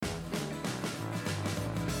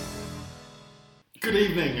Good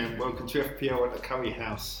evening and welcome to FPL at the Curry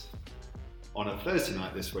House on a Thursday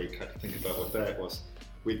night this week. I had to think about what day it was.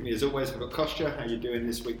 With me as always, I've got Kostya. How are you doing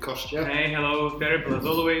this week, Kostya? Hey, hello, terrible as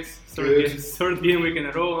always. Third game week in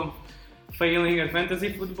a row. I'm failing at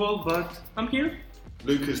fantasy football, but I'm here.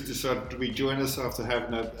 Luke has decided to rejoin us after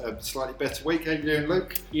having a slightly better week. How are you doing,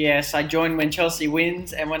 Luke? Yes, I join when Chelsea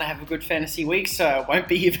wins and when I have a good fantasy week, so I won't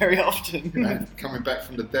be here very often. And coming back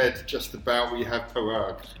from the dead, just about, we have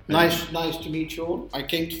Parag. Nice to meet you all. I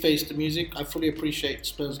came to face the music. I fully appreciate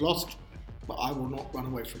Spurs lost, but I will not run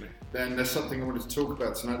away from it. Then there's something I wanted to talk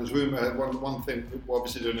about tonight. There's one thing, we're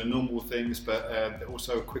obviously doing the normal things, but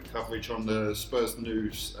also a quick coverage on the Spurs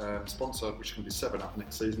News sponsor, which can be 7-Up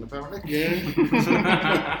next season apparently. Yeah.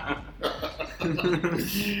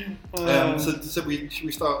 Should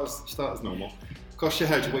we start as normal? Kostya,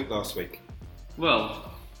 how's your week last week? Well,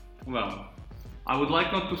 I would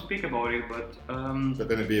like not to speak about it, but But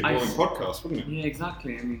then it'd be a boring podcast, wouldn't it? yeah,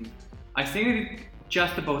 exactly. I mean, I think it's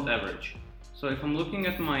just about average. So if I'm looking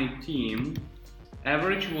at my team,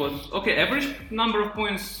 average number of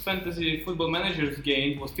points fantasy football managers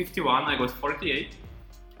gained was 51. I got 48.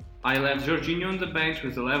 I left Jorginho on the bench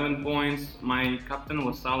with 11 points. My captain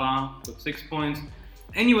was Salah with 6 points.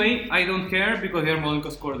 Anyway, I don't care because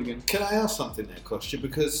Yarmolenko scored again. Can I ask something there, Kostya?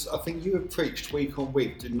 Because I think you have preached week on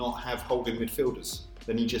week to not have holding midfielders.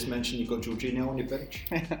 Then you just mentioned you've got Jorginho on your bench.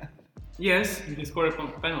 Yes, he scored a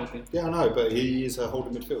penalty. Yeah, I know, but he is a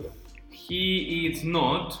holding midfielder. He is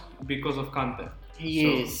not because of Kante.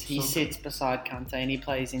 He sits beside Kante and he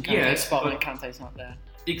plays in Kante's spot when Kante's not there.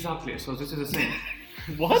 Exactly, so this is the same.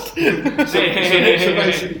 What? So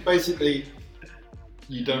basically,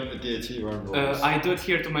 you don't adhere to your own rules. I do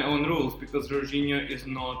adhere to my own rules because Jorginho is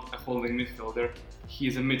not a holding midfielder. He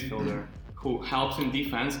is a midfielder who helps in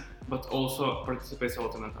defense but also participates a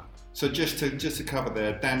lot in attack. So just to cover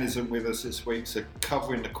there, Dan isn't with us this week, so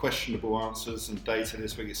covering the questionable answers and data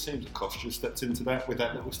this week, it seems that Kostya stepped into that with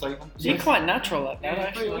that little statement. You're quite natural at that,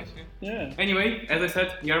 actually. Really. Yeah. Anyway, as I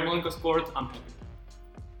said, Yarmolenko scored, I'm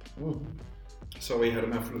happy. So we had a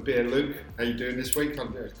mouthful of beer. Luke, how you doing this week?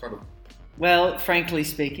 Well, frankly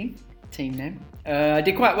speaking, team name, I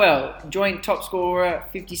did quite well. Joint top scorer,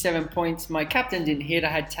 57 points. My captain didn't hit. I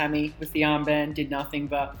had Tammy with the armband, did nothing,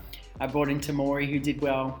 but I brought in Tamori, who did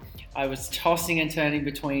well. I was tossing and turning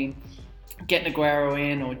between getting Aguero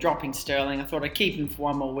in or dropping Sterling. I thought I'd keep him for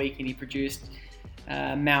one more week, and he produced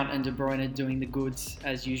Mount and De Bruyne doing the goods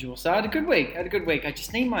as usual. So I had a good week. I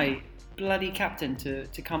just need my bloody captain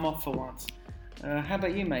to come off for once. How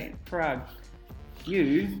about you, mate? Parag?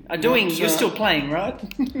 You are doing. You're still playing, right?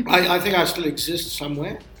 I think I still exist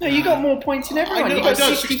somewhere. No, you got more points than everyone. You got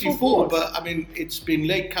 64, but I mean, it's been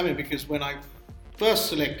late coming because when I first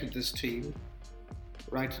selected this team,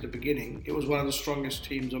 right at the beginning, it was one of the strongest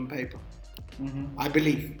teams on paper. Mm-hmm. I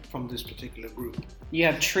believe, from this particular group. You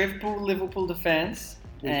have triple Liverpool defence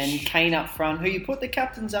and Kane up front, who you put the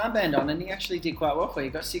captain's armband on, and he actually did quite well for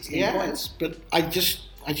you. Got 16 points. But I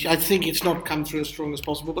think it's not come through as strong as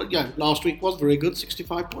possible. But yeah, last week was very good,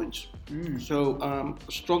 65 points. So a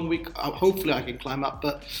strong week. Hopefully I can climb up,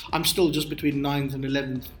 but I'm still just between 9th and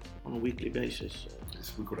 11th on a weekly basis.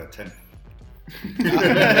 We call that 10th. Okay.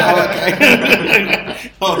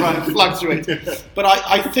 All right, fluctuate. But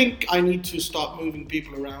I think I need to start moving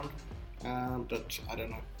people around. But I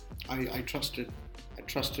don't know. I trusted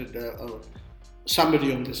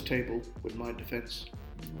somebody on this table with my defence.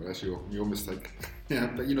 Well, that's your mistake. Yeah,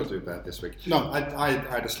 but you're not doing bad this week. No. I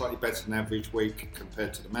had a slightly better than average week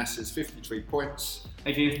compared to the masses, 53 points.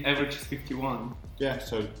 Against average is 51. Yeah,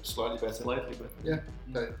 so slightly better. Slightly better. Yeah,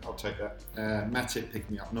 I'll take that. Matip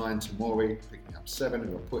picked me up 9, Tamori picked me up 7,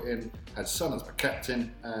 who I put in. Had Son as my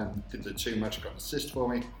captain, didn't do too much, got an assist for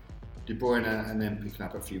me. De Bruyne, and then picking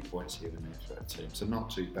up a few points here and there for that team, so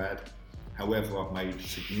not too bad. However, I've made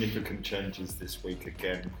significant changes this week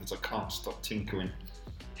again because I can't stop tinkering.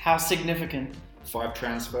 How significant? 5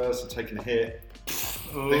 transfers, I'm taking a hit.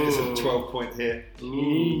 I think it's a 12-point hit.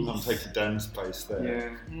 I'm taking Dan's place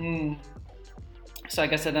there. Yeah. So I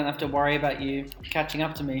guess I don't have to worry about you catching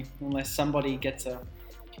up to me unless somebody gets a...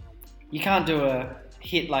 You can't do a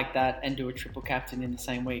hit like that and do a triple captain in the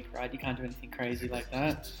same week, right? You can't do anything crazy like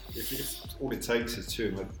that. All it takes is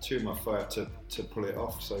two of my 5 to pull it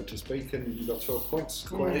off, so to speak, and you got 12 points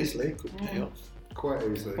quite easily. Could pay off. Quite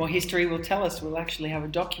easily. Well, history will tell us. We'll actually have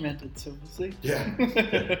it documented, so we'll see. Yeah,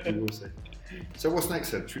 we will see. So what's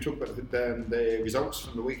next then? Should we talk about the results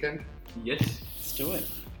from the weekend? Yes. Let's do it.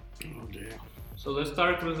 Oh dear. So let's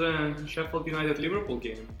start with the Sheffield United-Liverpool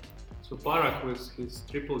game. So Parag with his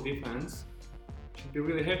triple defense should be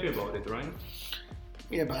really happy about it, right?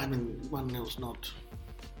 Yeah, but I mean, 1-0's not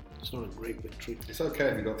It's not a great victory. It's okay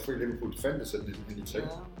if you've got 3 Liverpool defenders in your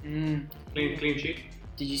team. Clean sheet.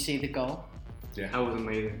 Did you see the goal? That was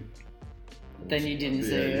amazing. Then you didn't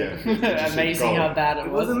see it. Yeah. Did you see Amazing the goal? how bad it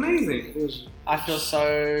It was was. amazing. It was. I feel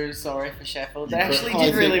so sorry for Sheffield. They You actually could-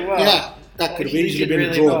 did really well. Yeah, that could have Actually easily did been a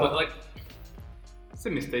really draw. well. But like, it's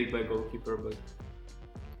a mistake by goalkeeper, but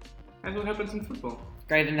that's what happens in football.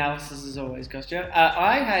 Great analysis as always, Kostya.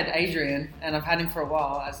 I had Adrian, and I've had him for a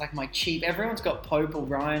while as like my cheap. Everyone's got Pope or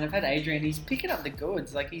Ryan. I've had Adrian. He's picking up the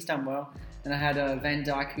goods. Like he's done well. And I had Van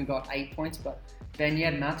Dijk who got 8 points, but Ben, you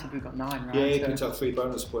had Matip who got 9, right? Yeah, he So- picked up 3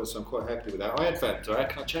 bonus points, so I'm quite happy with that. I had Van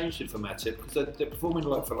Dijk, I changed it for Matip because they're performing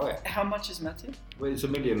like for like. How much is Matip? Well, it's $1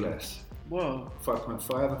 million less. Whoa.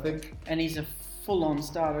 5.5, I think. And he's a full-on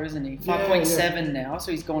starter, isn't he? Yeah, 5.7 now,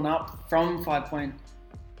 so he's gone up from 5.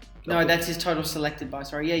 No, Okay. that's his total selected by.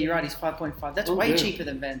 Sorry, yeah, you're right. He's 5.5. That's Oh, way yeah. cheaper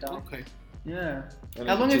than Van Dijk. Okay. Yeah. And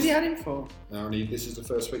How it long have just- you had him for? Only this is the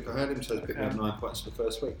first week I had him, so he's picking Okay. up 9 points for the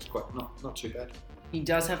first week. It's quite not too bad. He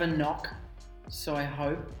does have a knock, so I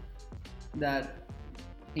hope that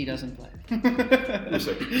he doesn't play. We'll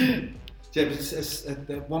see. Yeah, but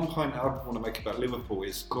the one point I want to make about Liverpool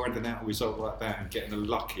is grinding out a result like that and getting a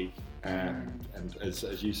lucky, and as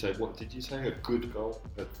you said, what did you say? A good goal.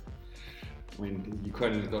 I mean,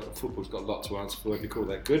 football's got a lot to answer for if you call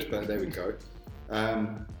that good, but there we go.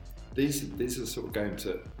 These are sort of games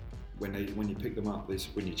that when you pick them up, these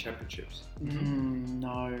win your championships.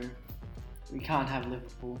 No, we can't have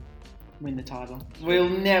Liverpool win the title.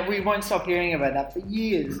 We won't stop hearing about that for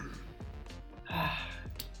years.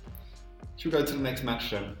 Should we go to the next match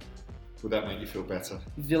then? Would that make you feel better?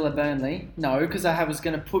 Villa Burnley. No, because I was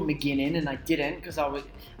going to put McGinn in and I didn't because I would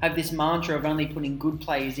have this mantra of only putting good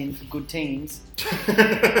players in for good teams.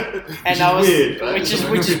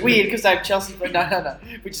 Which is weird because I have Chelsea. But no.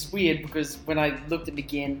 Which is weird because when I looked at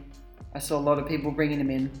McGinn, I saw a lot of people bringing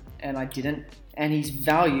him in and I didn't. And his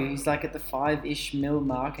value, he's like at the 5-ish mil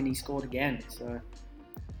mark and he scored again. So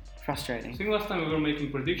frustrating. I think last time we were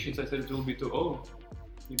making predictions, I said it will be 2-0.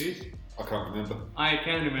 It is. I can't remember. I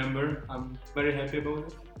can remember. I'm very happy about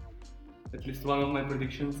it. At least one of my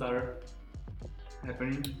predictions are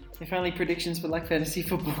happening. If only predictions for like fantasy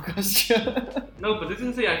football costume. No, but this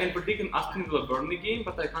is I can predict an Aston Villa Burnley game,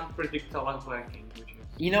 but I can't predict a Liverpool game, which is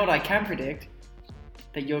You know what I can predict?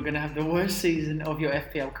 That you're going to have the worst season of your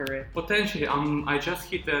FPL career. potentially. I just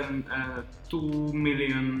hit 2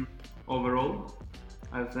 million overall.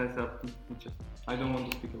 I don't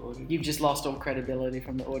want to speak about it. You've just lost all credibility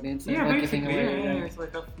from the audience. Yeah, Like, basically. giving away Yeah, everything. it's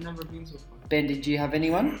like I've never been so far. Ben, did you have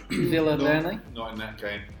anyone? Villa, No, Burnley? Not in that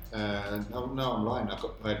game. No, I'm lying.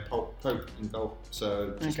 I had Pope in goal,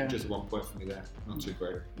 so just 1 point for me there. Not too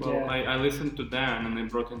great. Well, Yeah. I listened to Dan and I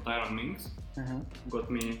brought in Tyron Mings. Uh-huh.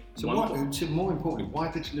 Got me So one more importantly,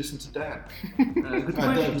 why did you listen to Dan? good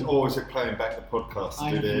question. Or was it playing back the podcast? to I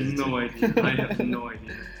do have the editing? no idea. I have no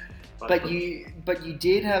idea. But you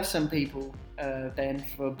did have some people, Ben,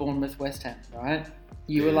 for Bournemouth West Ham, right?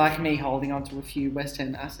 You were Yeah. like me, holding on to a few West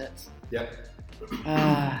Ham assets. Yep.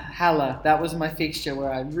 Haller, that was my fixture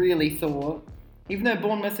where I really thought, even though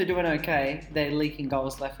Bournemouth are doing okay, they're leaking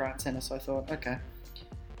goals left, right, and centre. So I thought, okay,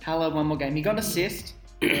 Haller, one more game. He got an assist,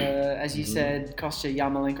 as you said. Kostya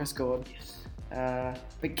Yarmolenko scored.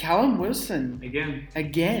 But Callum Wilson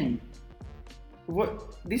again.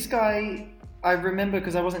 What this guy? I remember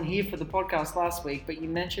because I wasn't here for the podcast last week, but you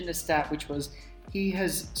mentioned a stat which was he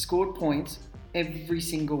has scored points every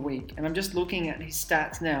single week. And I'm just looking at his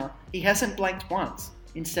stats now. He hasn't blanked once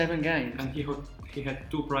in 7 games. And he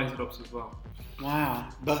had 2 price drops as well. Wow.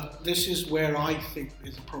 But this is where I think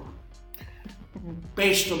there's a problem.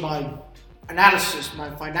 Based on my analysis,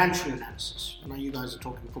 my financial analysis, now you guys are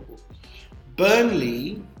talking football.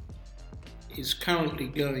 Burnley is currently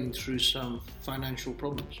going through some financial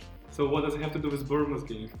problems. So what does it have to do with Bournemouth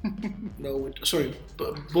game?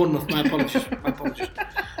 Bournemouth, my apologies.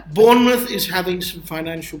 Bournemouth is having some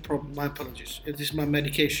financial problems, my apologies. It is my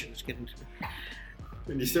medication that's getting to me.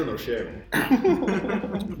 And you're still not sharing.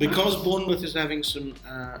 Because Bournemouth is having some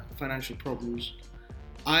financial problems,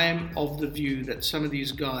 I am of the view that some of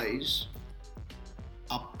these guys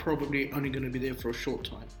are probably only going to be there for a short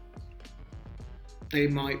time. They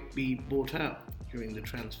might be bought out during the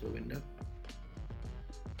transfer window.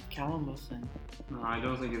 Callum Wilson. No, I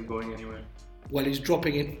don't think he's going anywhere. Well, he's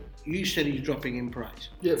dropping in. You said he's dropping in price.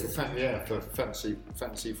 Yeah, for fantasy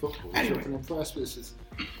football. He's Anyway. dropping in price, but this is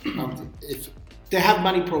if They have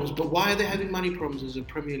money problems, but why are they having money problems as a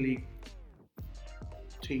Premier League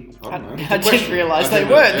team? team? I don't know. I didn't realise they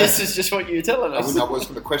didn't, weren't. yeah. This is just what you were telling I us. was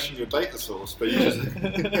going to question your data source, but you just.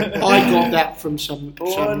 I got that from some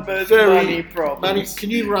Bournemouth very money problems. Manny, can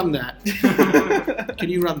you run that? Can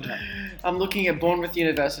you run that? I'm looking at Bournemouth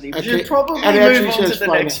University. We Okay. should probably And it move actually on to says the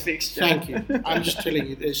right next now. fixture. Thank you. I'm just telling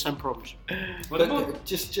you, there's some problems. What about But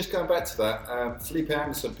just going back to that, Felipe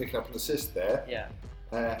Anderson picking up an assist there. Yeah.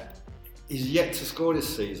 He's yet to score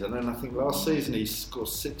this season, and I think last season he scored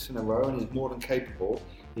 6 in a row, and he's more than capable.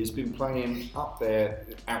 He's been playing up there,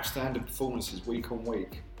 outstanding performances week on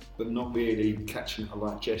week, but not really catching a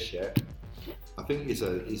light just yet. I think he's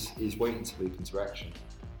waiting to leap into action.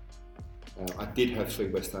 I did have 3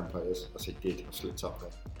 West Ham players. I said did. I slipped up there.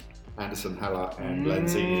 Anderson, Haller, and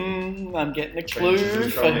Lanzini. I'm getting a clue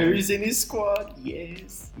Changes for coming. who's in his squad.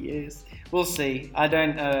 Yes. We'll see. I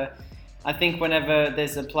don't. I think whenever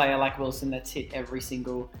there's a player like Wilson that's hit every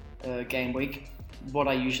single game week, what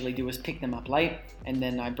I usually do is pick them up late, and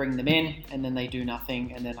then I bring them in, and then they do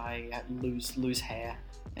nothing, and then I lose hair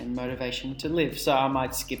and motivation to live. So I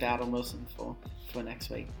might skip out on Wilson for next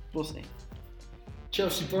week. We'll see.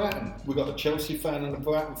 Chelsea Brighton. We've got a Chelsea fan and a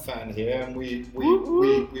Brighton fan here, and we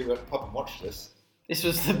were at the pub and watched this. This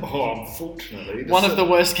was Unfortunately, one of the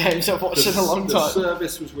worst games I've watched in a long The time.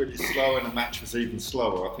 service was really slow, and the match was even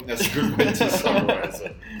slower. I think that's a good way to summarise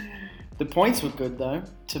it. The points were good though.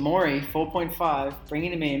 Tamori, 4.5,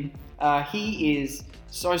 bringing him in. He is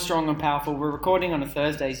so strong and powerful. We're recording on a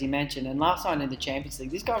Thursday, as you mentioned, and last night in the Champions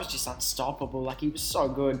League, this guy was just unstoppable. Like, he was so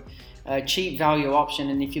good. Cheap value option,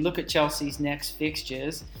 and if you look at Chelsea's next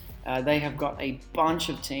fixtures, they have got a bunch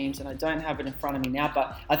of teams, and I don't have it in front of me now,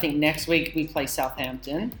 but I think next week we play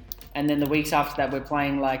Southampton, and then the weeks after that we're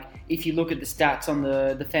playing, like, if you look at the stats on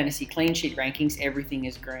the fantasy clean sheet rankings, everything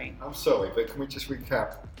is green. I'm sorry, but can we just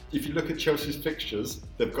recap? If you look at Chelsea's fixtures,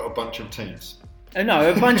 they've got a bunch of teams. Oh no,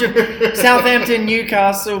 a bunch of Southampton,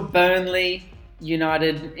 Newcastle, Burnley,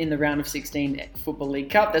 United in the round of 16 Football League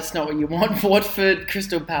Cup. That's not what you want. Watford,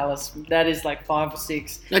 Crystal Palace. That is like 5 or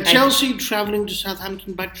 6. Now, Chelsea travelling to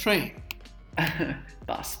Southampton by train.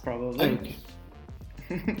 Bus, probably.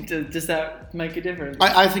 Okay. Does that make a difference?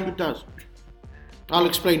 I think it does. I'll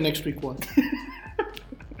explain next week why.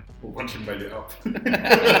 Well, once you made it up.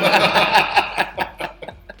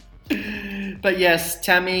 But yes,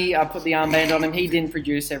 Tammy, I put the armband on him. He didn't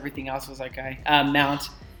produce. Everything else was okay. Mount.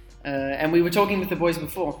 And we were talking with the boys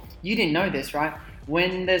before. You didn't know this, right?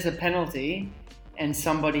 When there's a penalty and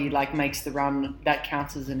somebody like makes the run, that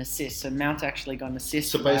counts as an assist. So Mount actually got an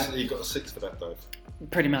assist. So for that. basically, you got a 6 for that, though.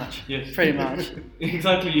 Pretty much. Yes. Pretty much.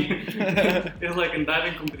 Exactly. It's like in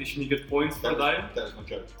diving competition, you get points for diving. That was my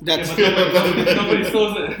joke. That's Yeah, but nobody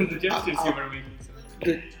saw the gestures you were making.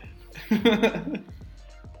 So.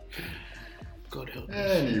 God help us.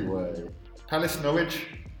 Anyway, Palace Norwich.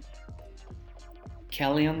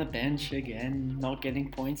 Kelly on the bench again, not getting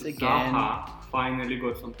points again. Zaha finally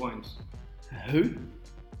got some points. Who?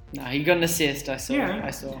 No, he got an assist. I saw. Yeah.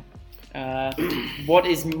 I saw. What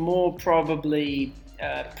is more probably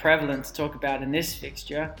prevalent to talk about in this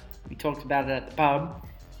fixture? We talked about it at the pub.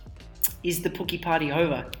 Is the Pookie party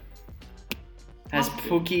over? Has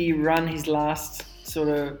Pookie run his last sort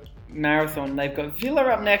of marathon? They've got Villa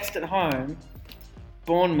up next at home,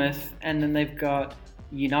 Bournemouth, and then they've got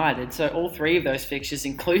United. So all 3 of those fixtures,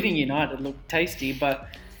 including United, look tasty. But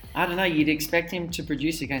I don't know. You'd expect him to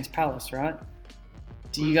produce against Palace, right?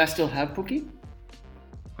 Do you guys still have Pookie?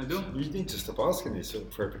 I do. You need to stop asking these sort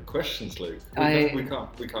of probing questions, Luke.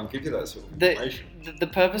 We can't give you that sort of information. The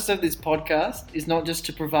purpose of this podcast is not just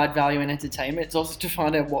to provide value and entertainment, it's also to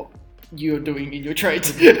find out what you're doing in your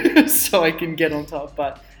trades so I can get on top.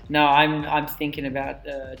 But no, I'm thinking about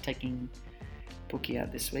taking Pookie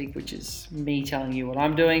out this week, which is me telling you what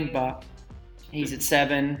I'm doing, but he's at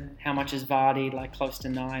 7. How much is Vardy? Like close to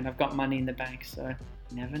 9. I've got money in the bank, so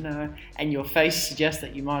you never know. And your face suggests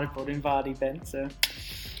that you might have brought in Vardy, Ben, so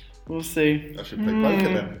we'll see. I should play poker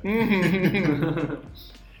then.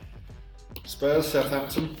 Spurs,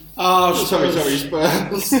 Southampton. Sorry,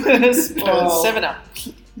 Spurs. Spurs, 7 up.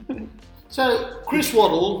 So, Chris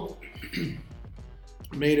Waddle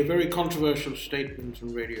made a very controversial statement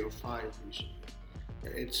on Radio 5 recently.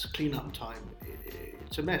 It's clean-up time.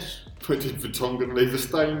 It's a mess. Put in Vertonghen and leave the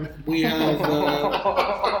stain. We have...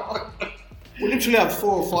 we literally have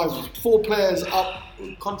 4 players up,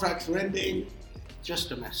 contracts are ending.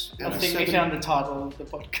 Just a mess. I think we found the title of the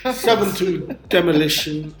podcast. 7 to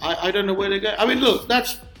demolition. I don't know where they go. I mean, look,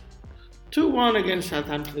 that's 2-1 against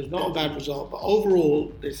Southampton is not a bad result, but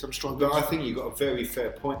overall there's some strong. But I think you've got a very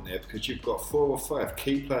fair point there, because you've got 4 or 5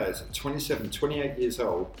 key players at 27, 28 years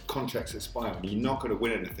old, contracts expiring. You're not going to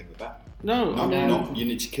win anything with that. No, I mean, Not. You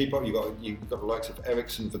need to keep up. You've got the likes of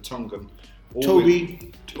Ericsson, Vertonghen,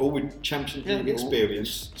 Toby, all with Champions League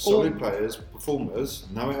experience, solid players, performers,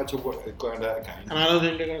 know how to grind out a game. and I don't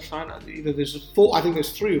think they're going to sign either. There's 4. I think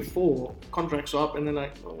there's 3 or 4 contracts up, and then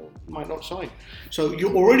might not sign. So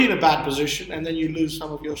you're already in a bad position, and then you lose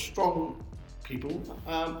some of your strong people.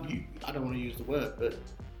 I don't want to use the word, but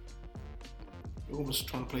you're almost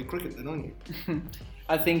trying to play cricket, then, aren't you?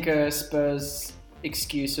 I think Spurs'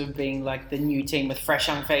 excuse of being like the new team with fresh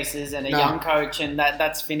young faces and a young coach, and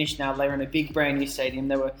that's finished now. They're in a big brand new stadium.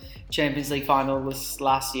 They were Champions League finalists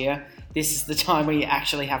last year. This is the time where you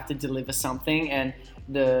actually have to deliver something. And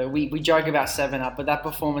we joke about 7-Up, but that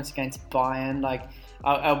performance against Bayern, like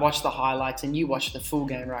I watched the highlights and you watched the full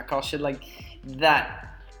game, right, Kosher? Like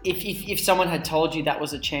that. If someone had told you that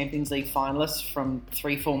was a Champions League finalist from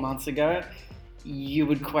 3-4 months ago, you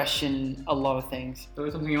would question a lot of things. There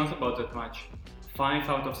was something else about that match. 5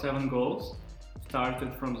 out of 7 goals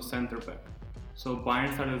started from the centre back. So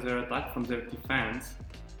Bayern started their attack from their defense.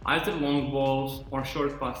 Either long balls or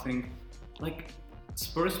short passing. Like,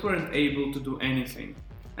 Spurs weren't able to do anything.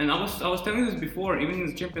 And I was telling this before, even in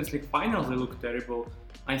the Champions League finals they look terrible.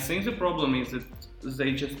 I think the problem is that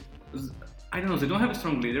they just, I don't know, they don't have a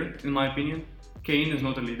strong leader, in my opinion. Kane is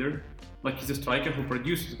not a leader. Like, he's a striker who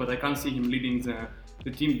produces, but I can't see him leading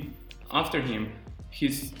the team after him.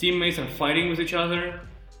 His teammates are fighting with each other,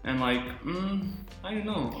 and I don't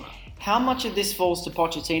know. How much of this falls to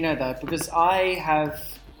Pochettino though? Because I have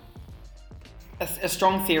a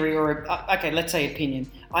strong theory, or let's say opinion.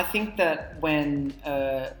 I think that when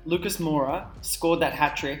Lucas Moura scored that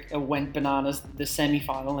hat-trick, went bananas the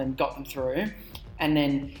semi-final and got them through, and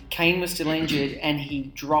then Kane was still injured and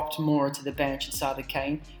he dropped Moura to the bench and started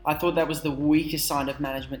Kane, I thought that was the weakest sign of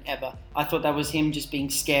management ever. I thought that was him just being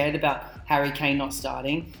scared about Harry Kane not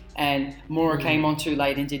starting, and Moura came on too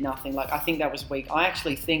late and did nothing. Like, I think that was weak. I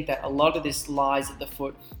actually think that a lot of this lies at the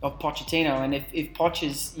foot of Pochettino, and if Poch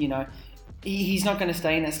is, he's not going to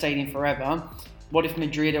stay in that stadium forever. What if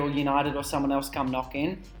Madrid or United or someone else come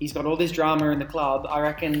knocking? He's got all this drama in the club. I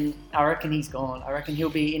reckon he's gone. I reckon he'll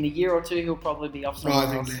be, in a year or two, he'll probably be off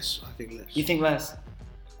somewhere else. I think less. You think less?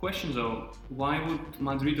 Question though, why would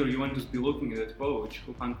Madrid or Juventus be looking at a coach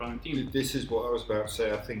who can't run a team? This is what I was about to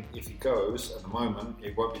say. I think if he goes, at the moment,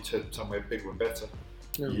 it won't be to somewhere bigger and better.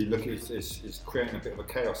 Yeah. You look at it's creating a bit of a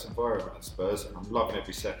chaos environment at Spurs, and I'm loving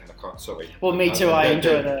every second. Sorry. Well, me too. I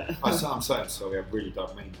enjoy that. I'm saying sorry. I really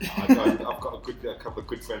don't mean that. I've got a couple of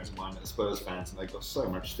good friends of mine that are Spurs fans, and they got so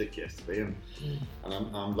much stick yesterday, and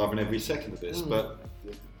I'm loving every second of this.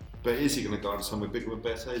 But is he going to go on somewhere bigger and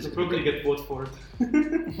better? He'll probably get Watford.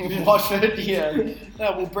 Watford, yeah.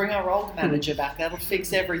 No, we'll bring our old manager back. That'll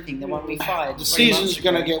fix everything. The one we fired. The season's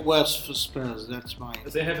going to get worse for Spurs. That's my.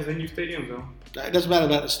 They have a new stadium though. It doesn't matter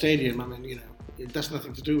about the stadium. I mean, it has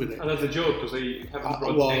nothing to do with it. Oh, that's a joke because they haven't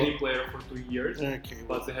brought any player for 2 years. Okay.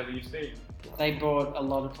 But they have a new stadium. They bought a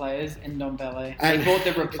lot of players in Ndombele. They bought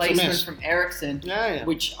the replacement from Ericsson,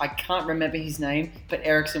 which I can't remember his name, but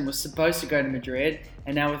Ericsson was supposed to go to Madrid,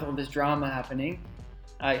 and now with all this drama happening,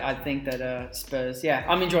 I think that Spurs,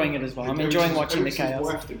 I'm enjoying it as well. I'm enjoying watching the chaos.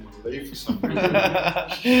 Wife didn't want to leave for some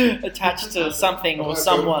reason. Attached to something or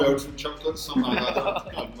someone. Belgian chocolate, something like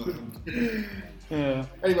that. Yeah.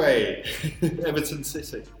 Anyway, Everton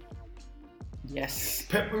City. Yes.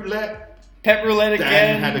 Pep Roulette again.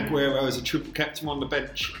 Dan had Aguero as a triple captain on the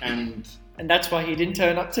bench, and that's why he didn't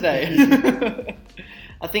turn up today.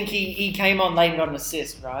 I think he came on late and got an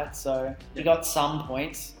assist, right? So he got some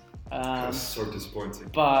points. That's so disappointing.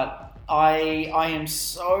 But I am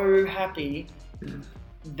so happy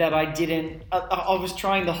that I didn't. I was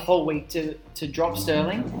trying the whole week to drop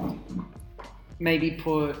Sterling, maybe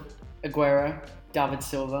put Aguero, David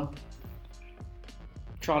Silva,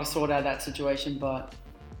 try to sort out that situation, but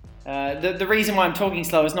the reason why I'm talking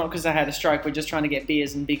slow is not because I had a stroke. We're just trying to get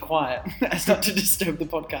beers and be quiet as not to disturb the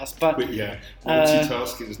podcast. But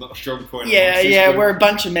multitasking is not a strong point. We're a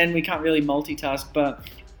bunch of men. We can't really multitask. But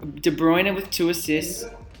De Bruyne with 2 assists,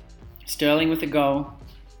 Sterling with a goal.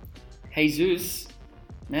 Jesus,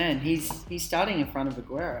 man, he's starting in front of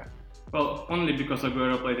Aguero. Well, only because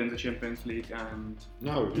Aguero played in the Champions League and...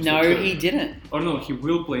 No, he didn't. Or no, he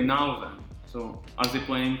will play now then. So, are they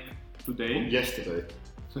playing today? Yesterday.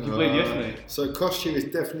 So he played yesterday. So Kostya is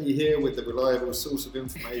definitely here with the reliable source of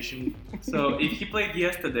information. So if he played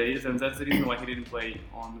yesterday, then that's the reason why he didn't play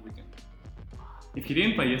on the weekend. If he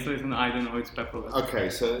didn't play yesterday, then I don't know. It's Peproless. Okay,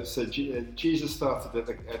 so Jesus started at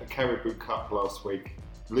the Caribou Cup last week.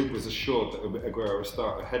 Luke was assured that Aguero would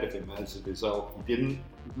start ahead of him. As a result, he didn't.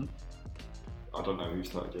 Mm-hmm. I don't know who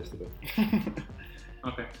started yesterday.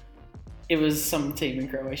 Okay. It was some team in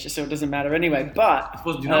Croatia, so it doesn't matter anyway. But It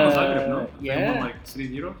was Dinamo Zagreb, no? yeah. They won like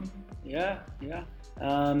 3-0. Yeah.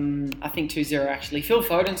 I think 2-0 actually. Phil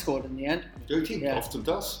Foden scored in the end. Duty Yeah. often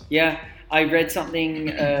does. Yeah, I read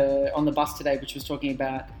something on the bus today which was talking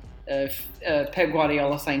about Pep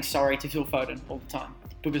Guardiola saying sorry to Phil Foden all the time.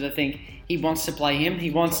 Because I think he wants to play him, he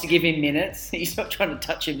wants to give him minutes. He's not trying to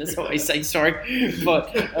touch him, that's why he's saying sorry.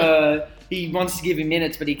 But he wants to give him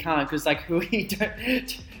minutes, but he can't because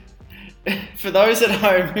for those at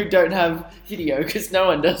home who don't have video, because no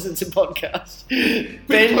one does, it's a podcast.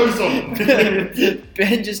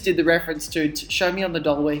 Ben just did the reference to show me on the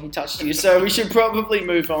doll where he touched you, so we should probably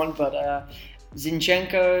move on. But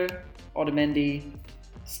Zinchenko, Otamendi,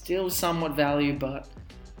 still somewhat value, but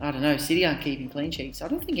I don't know. City aren't keeping clean sheets. I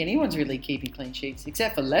don't think anyone's really keeping clean sheets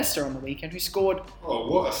except for Leicester on the weekend, who scored Oh,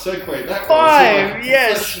 what a segue that was! 5.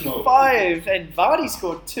 Yes, Professional. 5, and Vardy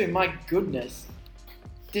scored 2. My goodness.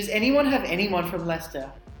 Does anyone have anyone from Leicester?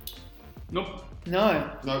 Nope. No.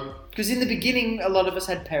 No, Because in the beginning, a lot of us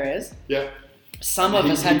had Perez. yeah. Some of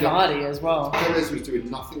us had Vardy as well. Perez was doing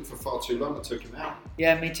nothing for far too long. I took him out.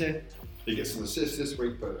 Yeah, me too. He gets an assist this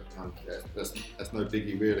week, but that's no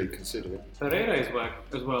biggie really, considering. Pereira is back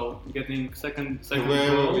as well, getting second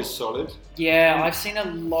Aguero goal. is solid. Yeah, I've seen a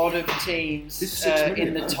lot of teams This is 6 million,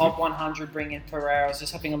 in the though. top 100 bring in Pereira. I was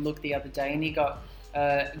just having a look the other day, and he got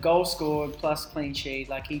goal scored plus clean sheet.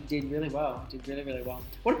 Like, he did really well. Really well.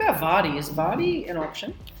 What about Vardy? Is Vardy an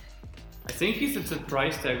option? I think he's at a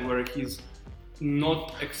price tag where he's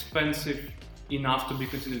not expensive enough to be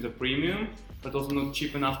considered a premium, but also not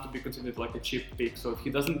cheap enough to be considered like a cheap pick. So if he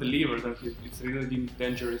doesn't deliver, then it's really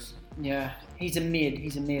dangerous. Yeah, he's a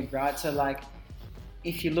mid, right? So, like,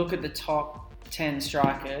 if you look at the top 10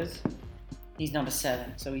 strikers, he's number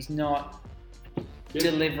 7. So he's not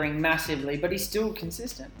delivering massively, but he's still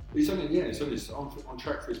consistent. He's only on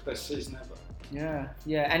track for his best season ever. Yeah.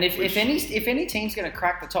 And if any team's going to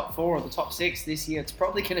crack the top 4 or the top 6 this year, it's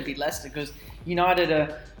probably going to be Leicester, because United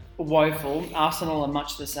are woeful. Arsenal are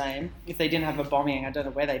much the same. If they didn't have Aubameyang, I don't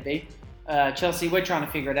know where they'd be. Chelsea, we're trying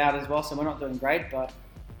to figure it out as well, so we're not doing great. But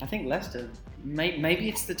I think Leicester, maybe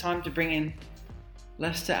it's the time to bring in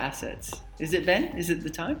Leicester assets. Is it, Ben? Is it the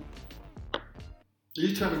time? Are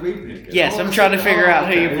you trying to read me again? Yes, I'm trying to figure out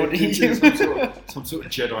who you're putting into. Some sort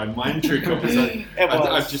of Jedi mind trick.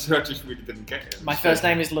 I just really didn't get it. My first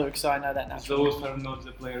name is Luke, so I know that now. Those are not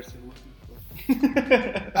the players you're looking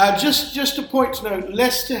for. Just a point to note,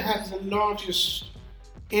 Leicester has the largest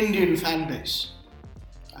Indian fan base.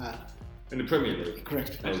 In the Premier League.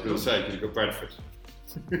 Correct. I was going to say, because you've got Bradford.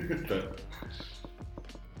 But,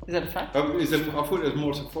 Is that a fact? I thought there was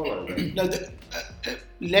more to follow then. No,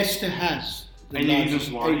 Leicester has the Any largest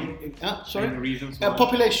reasons why? sorry? Any reasons why?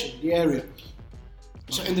 Population, the area.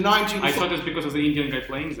 So in the 19... I thought it's because of the Indian guy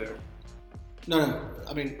playing there. No.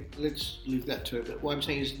 I mean, let's leave that to it. But what I'm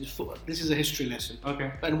saying is, this is a history lesson.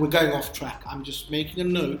 Okay. And we're going off track. I'm just making a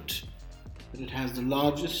note that it has the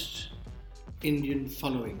largest Indian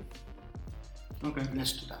following. Okay.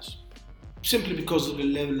 Leicester does. Simply because of the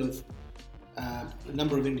level of the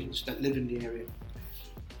number of Indians that live in the area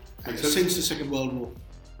since the Second World War.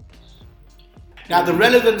 Now, the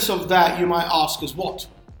relevance of that, you might ask, is what?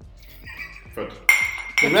 But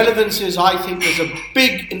The relevance is, I think, there's a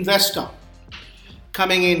big investor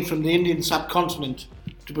coming in from the Indian subcontinent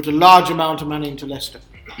to put a large amount of money into Leicester.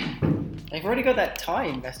 They've already got that Thai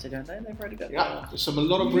investor, don't they? They've already got Yeah, there's a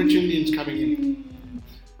lot of rich Indians coming in.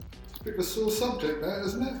 it's a bit of a sore subject, that,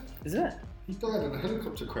 isn't it? Is it? He died in a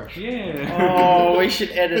helicopter crash. Yeah. Oh, we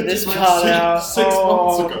should edit this part out. Six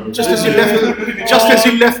months ago. Just as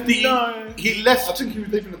he left the, No. he I left. think he was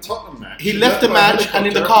leaving the Tottenham match. He left the match and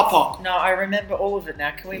in the car park. No, I remember all of it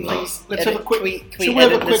now. Can we please Let's edit, have a quick. tweet Should we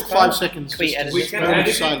have a edit quick this part? 5 seconds? Tweet just edit to- We this can part. edit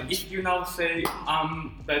it silence. if you now say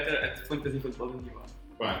I'm better at fantasy football than you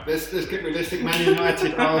are. Right, let's get realistic. Man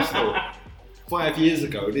United, Arsenal. 5 years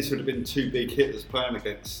ago, this would have been 2 big hitters playing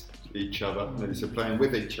against each other, instead of playing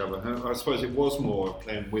with each other. And I suppose it was more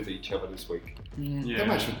playing with each other this week. Yeah. That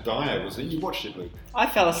match was dire, wasn't it? You watched it, Luke. I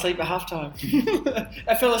fell asleep at halftime.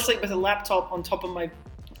 I fell asleep with a laptop on top of my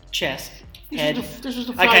chest. Head. This was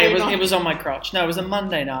the Okay, Friday it night. was on my crotch. No, it was a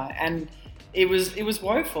Monday night, and it was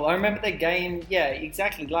woeful. I remember the game. Yeah,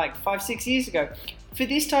 exactly. Like 5-6 years ago. For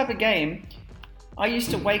this type of game, I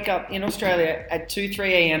used to wake up in Australia at 2-3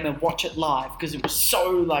 a.m. and watch it live because it was so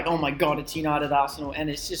like, oh my god, it's United Arsenal, and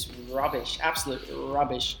it's just rubbish, absolute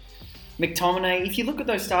rubbish. McTominay. If you look at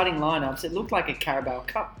those starting lineups, it looked like a Carabao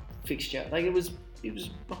Cup fixture. Like it was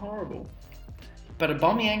horrible. But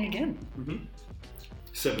Aubameyang again.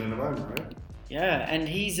 7 in a row, right? Yeah, and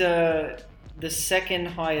he's the second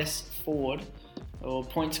highest forward or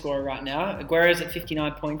point scorer right now. Aguero's at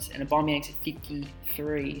 59 points and Aubameyang's at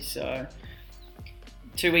 53. So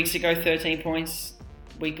 2 weeks ago, 13 points.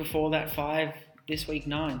 Week before that, 5. This week,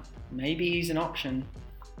 9. Maybe he's an option,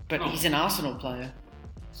 but he's an Arsenal player.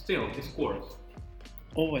 Still, he scores.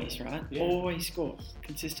 Always, right? Yeah. Always scores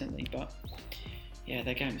consistently, but yeah,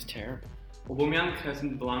 that game is terrible. Aubameyang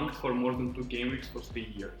hasn't blanked for more than 2 game weeks for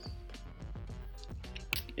 3 years.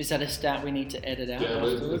 Is that a stat we need to edit out? Yeah,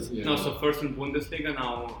 afterwards? No, so first in Bundesliga,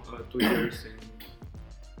 now 2 years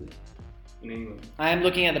in England. I am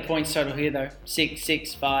looking at the points total here though. 6,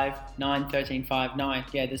 6, 5, 9, 13, 5, 9.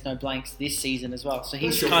 Yeah, there's no blanks this season as well. So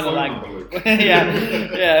he's That's your kind of phone like,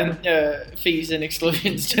 number, Luke. fees and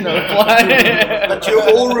exclusions do not apply. But you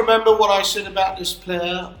all remember what I said about this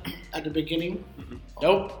player at the beginning?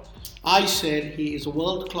 Nope. I said he is a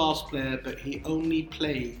world-class player, but he only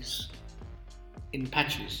plays in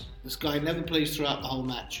patches. This guy never plays throughout the whole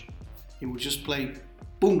match. He will just play,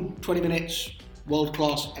 boom, 20 minutes,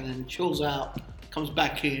 world-class, and then chills out, comes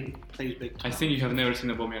back in, plays big I time. think you have never seen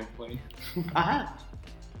Aubameyang play. I have.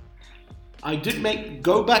 I did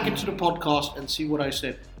go back into the podcast and see what I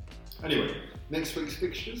said. Anyway, next week's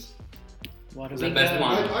fixtures. What are The we best got?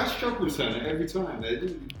 one. I struggle saying it every time. They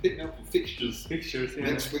didn't pick up the fixtures. Pictures, yeah.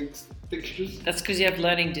 Next week's fixtures. That's because you have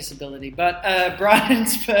learning disability. But Brighton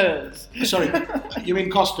Spurs. Sorry, you mean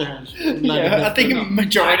Costa has? Yeah, I think a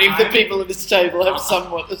majority of the people at this table have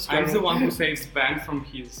somewhat the I'm the struggle. one who saves banned from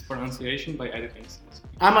his pronunciation by editing things.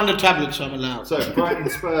 I'm on the tablet, so I'm allowed. So, Brighton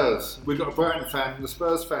Spurs. We've got a Brighton fan and a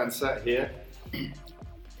Spurs fan sat here.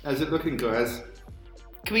 How's it looking, guys?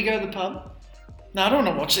 Can we go to the pub? No, I don't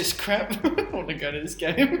want to watch this crap. I want to go to this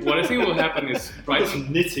game. What I think will happen is I've got Brighton,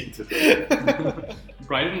 some knitting to do.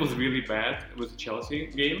 Brighton was really bad. It was a Chelsea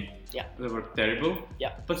game. Yeah. They were terrible.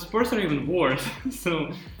 Yeah. But Spurs are even worse.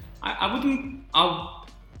 So I wouldn't.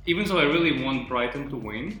 Even though I really want Brighton to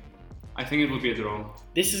win, I think it will be a draw.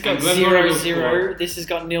 This has got And Glenn Murray will 0-0. score. This has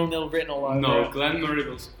got 0-0 written all over No, it. Glenn Murray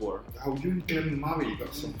will score. Oh, you and Glenn Murray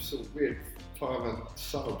got some sort of weird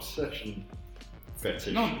father-son obsession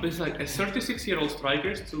fetish. No, but it's like a 36-year-old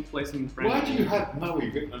striker still plays in the Premier Why do you League. have Murray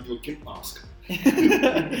written on your gimp mask?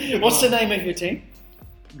 What's the name of your team?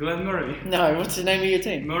 Glenn Murray. No, what's the name of your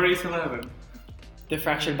team? Murray's 11. The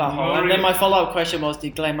fractured butthole. Murray. And then my follow-up question was,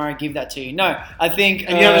 did Glenn Murray give that to you? No, I think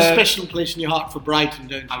And you have a special place in your heart for Brighton,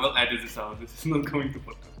 don't you? I will edit this out. This is not going to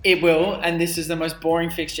podcast. it will, and this is the most boring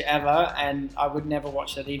fixture ever, and I would never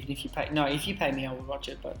watch that even if you pay. No, if you pay me, I would watch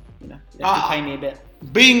it, but you have to pay me a bit.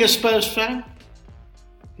 Being a Spurs fan,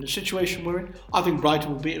 in the situation we're in, I think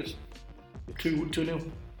Brighton will beat us. 2-0.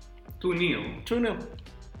 2-0. 2-0.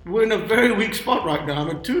 We're in a very weak spot right now. I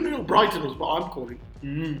mean, 2-0 Brighton is what I'm calling.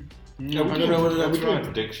 Yeah, I don't know whether that's we're doing right.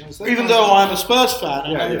 predictions. Even though I'm a Spurs fan,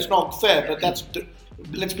 I Yeah, know yeah. it's not fair, but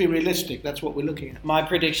let's be realistic. That's what we're looking at. My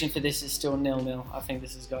prediction for this is still 0-0. I think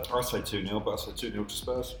this has got. I say 2-0, but I say 2-0 to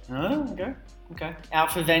Spurs. Oh, okay.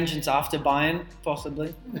 Out for vengeance after Bayern,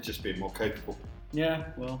 possibly. They're just being more capable. Yeah,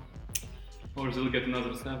 well, Or they'll get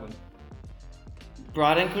another 7.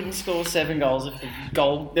 Brighton couldn't score 7 goals if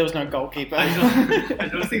there was no goalkeeper. I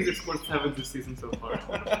don't think they've scored 7 this season so far.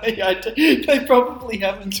 Yeah, they probably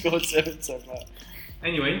haven't scored 7 so far.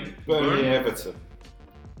 Anyway, Burnley, Everton.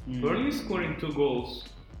 Burnley is scoring 2 goals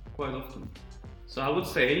quite often. So I would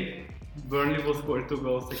say Burnley will score 2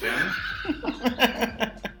 goals again.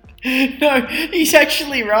 No, he's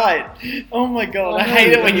actually right. Oh my god, I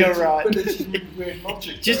hate it when you're right. But it's weird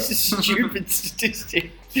logic. Just a stupid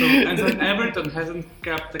statistic. So, and then Everton hasn't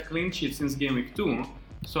kept a clean sheet since game week 2,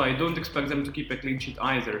 so I don't expect them to keep a clean sheet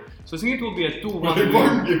either. So I think it will be a 2-1 They win.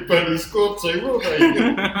 won't give Burnley scored 2, will they?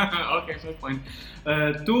 Okay, fair point.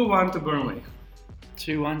 2-1 to Burnley.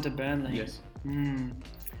 2-1 to Burnley. Yes.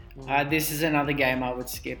 This is another game I would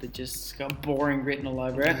skip. It just got boring written all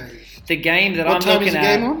over it. Okay. The game that What I'm time looking is the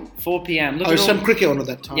at, game on? 4 p.m. Look Oh, at all- some cricket on at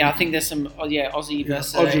that time. Yeah, I think there's some Aussie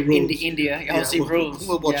versus Aussie rules. India. Yeah, Aussie rules.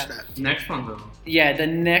 We'll watch Yeah. that. Next one though. Yeah, the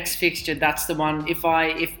next fixture, that's the one. If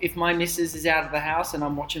my missus is out of the house and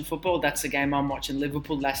I'm watching football, that's the game I'm watching.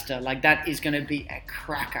 Liverpool-Leicester. Like, that is going to be a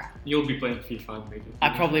cracker. You'll be playing FIFA maybe. I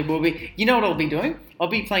probably will be. You know what I'll be doing? I'll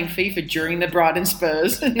be playing FIFA during the Brighton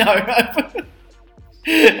Spurs. No.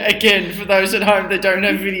 Again, for those at home that don't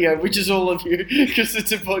have video, which is all of you, because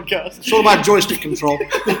it's a podcast. It's all about joystick control.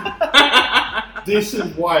 This is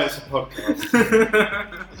why it's a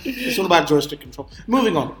podcast. It's all about joystick control.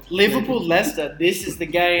 Moving on. Liverpool-Leicester. This is the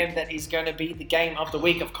game that is going to be the game of the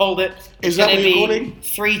week. I've called it. Is that going what to you're be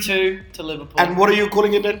calling? 3-2 to Liverpool. And what are you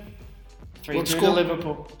calling it then? 3-2 to score?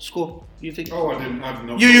 Liverpool. Score, you think? Oh, I didn't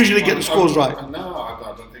know. You usually get the scores right. No,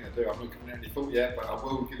 I don't think I do. I've not given it any thought yet, but I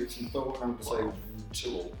will give it some thought and I'm going to say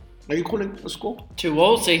 2-2. Are you calling a score?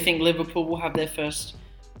 2-2. So you think Liverpool will have their first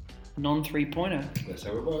non-3-pointer? That's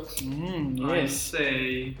how it works. I Yes.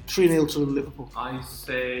 say 3-0 to Liverpool.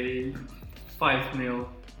 5-0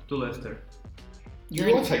 to Leicester.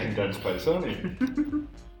 You are taking Dan's place, aren't you?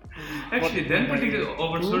 Actually, Dan predicted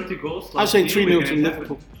over 30 goals. I say 3-0 to Liverpool.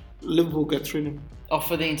 Liverpool. Liverpool get 3-0. Oh,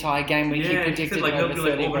 for the entire game week, he Yeah, he predicted said like they'll over be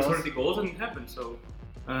like 30 over goals. 30 goals and it happened. So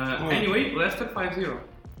anyway, Leicester 5-0.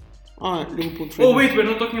 Alright, Liverpool 3-0. Oh wait, we're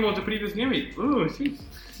not talking about the previous game week. Oh, jeez.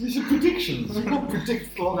 These are predictions. You can't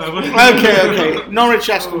predict lots. Okay. Norwich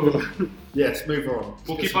Aston Villa. Yes, move on.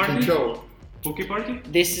 Bookie Get some party? control. Bookie party?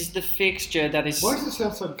 This is the fixture that is... Why does it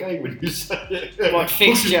sound so gay when you say it? What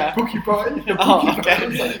fixture? Bookie party? Oh, Bookie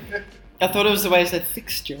okay. party. I thought it was the way I said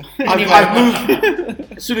fixture. I've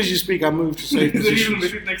moved. As soon as you speak, I move to save They're even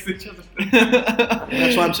positions. sit next to each other.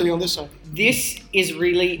 That's why I'm sitting on this side. This is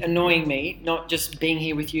really annoying me, not just being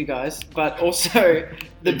here with you guys, but also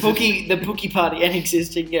the bookie party and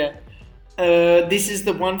existing. Yeah, this is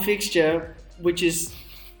the one fixture which is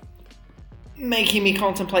making me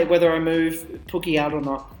contemplate whether I move Pookie out or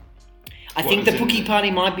not. I think the Pookie party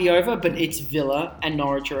might be over, but it's Villa and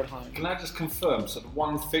Norwich are at home. Can I just confirm, so the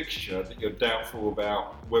one fixture that you're doubtful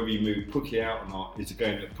about whether you move Pookie out or not is a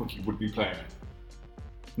game that Pookie would be playing?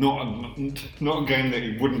 Not a game that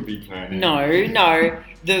he wouldn't be playing in. No.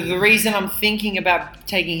 The reason I'm thinking about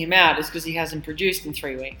taking him out is because he hasn't produced in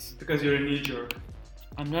 3 weeks. Because you're a knee jerk.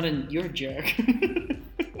 I'm not you're a jerk.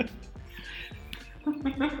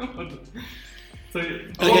 So,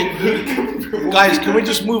 Guys, can we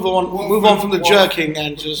just move on from the jerking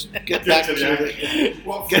and just get back to the...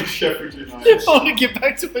 What for Sheffield United? I want to get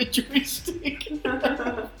back to my joystick.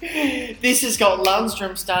 This has got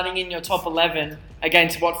Lundstrom starting in your top 11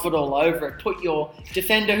 against Watford all over it. Put your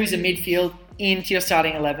defender who's a midfield into your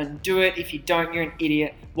starting 11. Do it. If you don't, you're an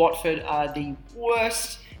idiot. Watford are the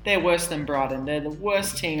worst. They're worse than Brighton. They're the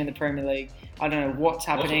worst team in the Premier League. I don't know what's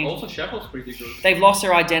happening. Also Sheffield's pretty good. They've lost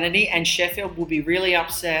their identity, and Sheffield will be really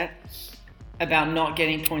upset about not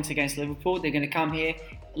getting points against Liverpool. They're going to come here,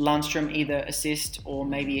 Lundstrom either assist or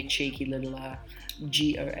maybe a cheeky little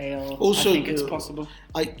GOAL. Also, I think it's possible.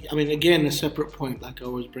 I mean, again, a separate point, like I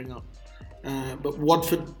always bring up. But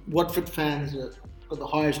Watford fans are the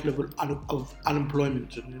highest level of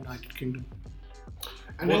unemployment in the United Kingdom.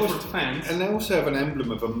 And Watford fans. And they also have an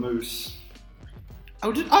emblem of a moose.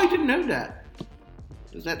 Oh, I didn't know that.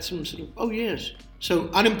 Is that some sort of... Oh, yes. So,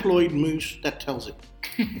 unemployed moose, that tells it.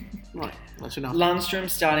 Right, that's enough. Lundstrom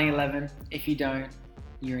starting 11. If you don't,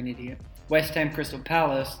 you're an idiot. West Ham Crystal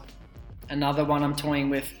Palace. Another one I'm toying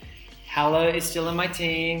with. Haller is still in my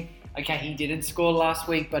team. Okay, he didn't score last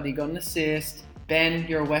week, but he got an assist. Ben,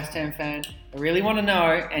 you're a West Ham fan. I really want to know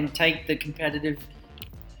and take the competitive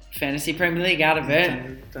Fantasy Premier League out of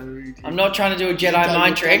it. I'm not trying to do a Jedi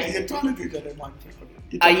mind trick. You're trying to do Jedi mind trick.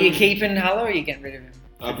 Are you keeping Haller or are you getting rid of him?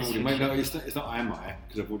 I've already made it's not am I,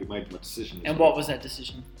 because I've already made my decision. And what was that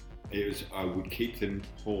decision? It was I would keep him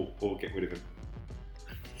or get rid of him.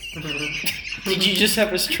 Did you just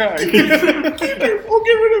have a stroke? Keep him or get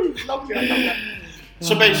rid of him. Lovely, I love that.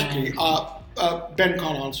 So basically, Ben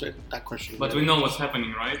can't answer that question. But we know what's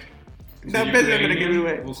happening, right? No, Ben's not going to give it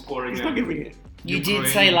away. Will score again. He's not giving it. You did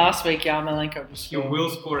say last week Yarmolenko will He score.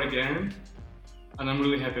 will score again, and I'm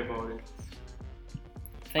really happy about it.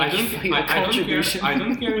 Thank you for your contribution. I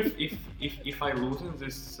don't care if I lose in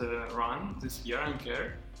this run this year. I don't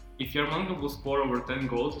care. If Yarmolenko will score over 10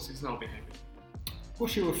 goals this season, I'll be happy.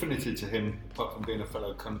 What's your affinity to him, apart from being a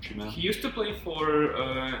fellow countryman? He used to play for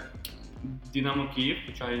Dynamo Kiev,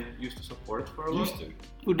 which I used to support for a lot. Used to.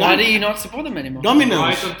 Why do you not support them anymore? Domino's.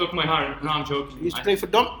 Brighton took my heart. No, I'm joking. He used to play for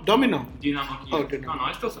Domino. Dynamo Kiev. Oh, Dynamo. No,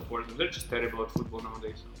 I still support them. They're just terrible at football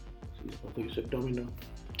nowadays. I thought you said Domino.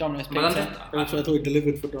 Domino's But I'm Pizza. That's why I thought he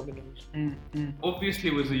delivered for Domino's. Obviously,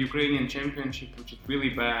 with the Ukrainian championship, which is really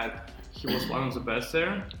bad, he was one of the best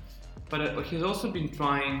there. But he's also been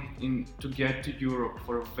trying to get to Europe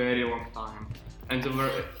for a very long time, and there were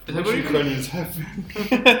Ukrainians have.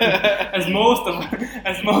 as most of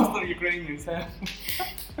Ukrainians have.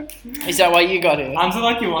 Is that why you got it? I'm the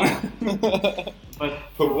lucky one. But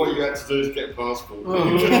what you had to do is get a passport.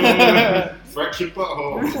 Fractured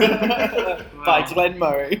butthole. By Glenn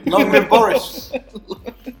Murray. Long live Boris.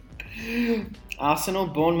 Arsenal,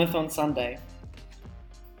 Bournemouth on Sunday.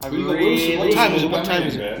 I Who you got Wilson? really, What time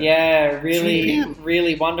is it? Yeah. yeah, 3 really, p.m.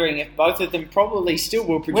 really wondering if both of them probably still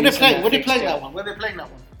will produce. When they on play, that when they playing fixture. that one? When they playing that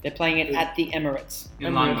one? They're playing it at the Emirates. In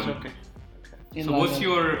Emirates, London. okay. in So what's London.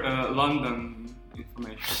 your London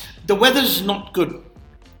information? The weather's not good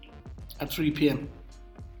at 3 p.m.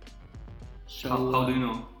 So How do you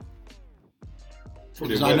know?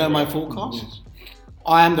 because I know my forecasts.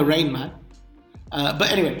 I am the rain man.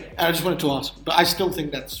 But anyway, I just wanted to ask. But I still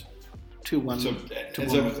think that's 2-1. So,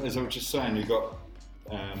 to as I was just saying, you got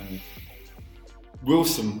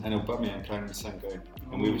Wilson and Aubameyang playing the same game,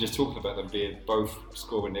 and we were just talking about them being both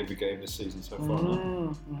scoring every game this season so far.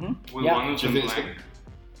 No? Will Yeah. one of Do you them think it's play?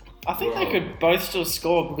 I think they Well- could both still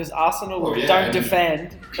score because Arsenal Oh, yeah, don't and-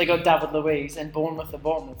 defend. They got David Luiz and Bournemouth are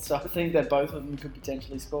Bournemouth, so I think that both of them could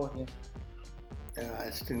potentially score here. I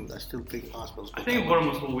still think Arsenal's I got think that one.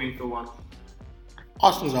 Bournemouth will win 2-1.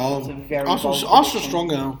 Arsenal's at It's a home. very Arsenal's bold prediction.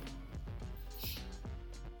 stronger now.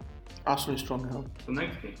 Arsenal is stronger now. The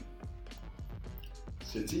next game.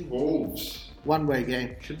 City Wolves. One-way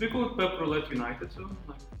game. Should we go with Pep Roulette United soon?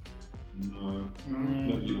 Like, No, Mm.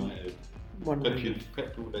 not United. One-way.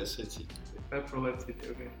 Pep all their City. Pep Roulette City,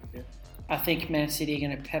 okay. Yeah. I think Man City are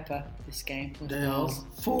going to pepper this game with They are goals.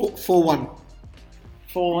 4-1.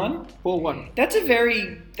 4-1. 4-1. That's a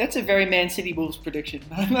very Man City Wolves prediction.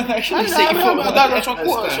 I'm actually I seeing know, 4-1. that's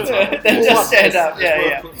what They just stand up. That's Yeah, worth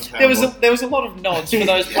yeah. putting the There was a lot of nods for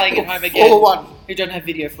those playing at home again 4-1. who don't have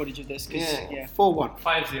video footage of this. 'Cause, Yeah, 4-1.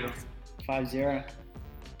 5-0. 5-0.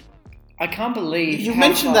 I can't believe You how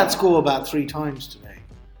mentioned far- that score about 3 times today.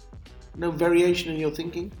 No variation in your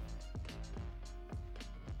thinking?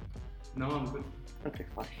 No, I'm good. Okay,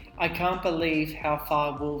 fine. I can't believe how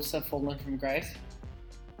far Wolves have fallen from grace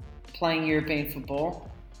playing European football,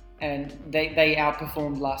 and they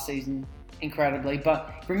outperformed last season incredibly.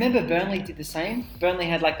 But remember, Burnley did the same. Burnley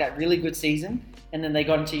had like that really good season, and then they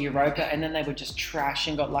got into Europa, and then they were just trash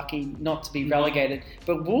and got lucky not to be relegated.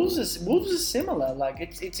 But Wolves are similar. Like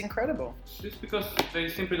it's incredible. Just because they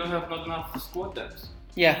simply don't have not enough squad depth.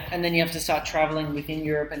 Yeah, and then you have to start traveling within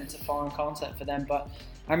Europe, and it's a foreign concept for them. But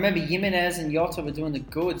I remember Jimenez and Jota were doing the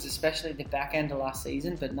goods, especially the back end of last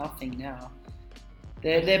season, but nothing now.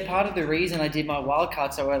 They're part of the reason I did my wild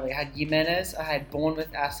card so early. I had Jimenez, I had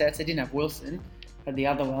Bournemouth assets, I didn't have Wilson, I had the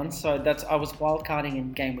other one. So I was wild carding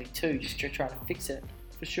in game week 2 just to try to fix it,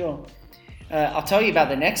 for sure. I'll tell you about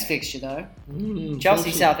the next fixture though. Chelsea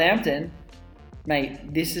Southampton,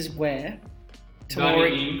 mate. This is where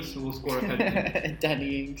Danny Ings will score a hat.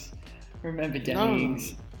 Danny Ings. Remember Danny No.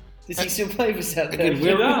 Ings? Does he still play for Southampton? Again, He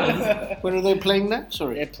does. when are they playing that?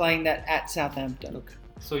 Sorry. They're playing that at Southampton. Okay.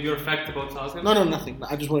 So your fact about Southampton? No, nothing.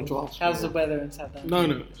 I just wanted to ask. How's the weather in Southampton?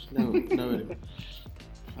 No. Anyway.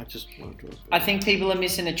 I just wanted to ask. I think people are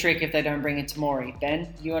missing a trick if they don't bring in Tamori.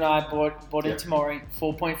 Ben, you and I bought in Yeah. Tamori,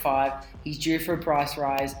 4.5. He's due for a price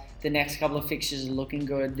rise. The next couple of fixtures are looking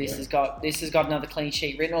good. This has got another clean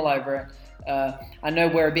sheet written all over it. I know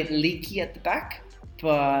we're a bit leaky at the back,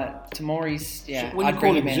 but Tamori's So when you I'd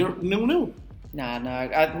call bring him him in. 0-0. No,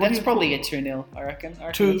 do that's you probably a 2-0, I reckon.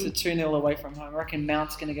 Two- It's a 2-0 away from home. I reckon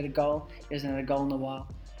Mount's going to get a goal. He hasn't had a goal in a while.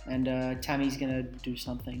 And Tammy's going to do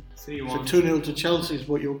something. See So one. 2-0 to Chelsea is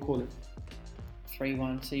what you're calling.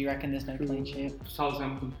 3-1. So you reckon there's no clean sheet?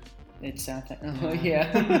 Southampton. It's Southampton. Oh,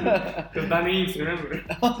 yeah. Because Danny Ings, remember?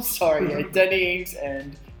 I'm sorry, yeah. Danny Ings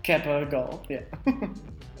and Kepa goal. Yeah.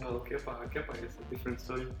 Well, Kepa is a different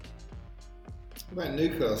story. What about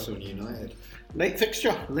Newcastle and United? Late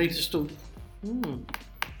fixture. Latest of...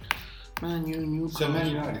 Man, Newcastle. So Man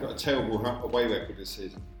United got a terrible away record this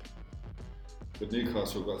season. But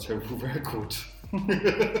Newcastle got a terrible record.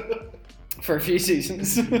 For a few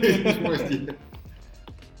seasons. Yeah.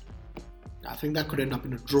 I think that could end up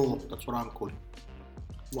in a draw. That's what I'm calling.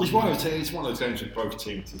 It's one of those games where both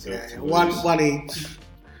teams deserve to lose. One each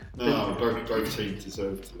No, both teams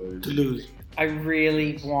deserve to lose. to lose. I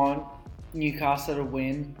really want Newcastle to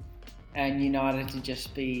win and United to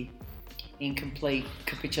just be in complete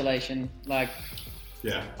capitulation. Like,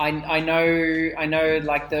 Yeah. I know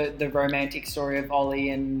like the romantic story of Ollie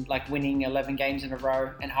and like winning 11 games in a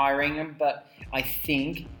row and hiring him, but I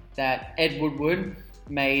think that Ed Woodward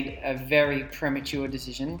made a very premature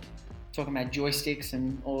decision. Talking about joysticks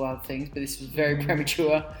and all other things, but this was very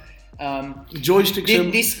premature.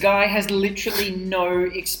 Joysticks. This guy has literally no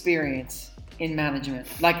experience in management,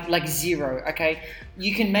 like zero. Okay,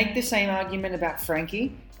 you can make the same argument about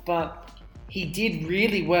Frankie, but he did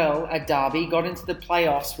really well at Derby, got into the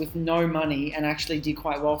playoffs with no money, and actually did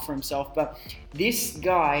quite well for himself. But this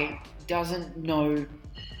guy doesn't know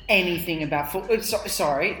anything about football.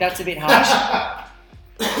 Sorry, that's a bit harsh.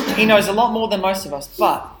 He knows a lot more than most of us,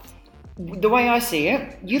 but The way I see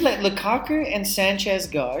it, you let Lukaku and Sanchez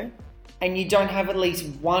go, and you don't have at least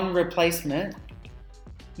one replacement.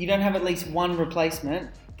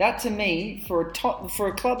 That to me, for a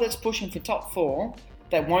club that's pushing for top 4,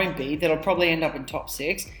 that won't be, that'll probably end up in top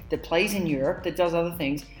 6, that plays in Europe, that does other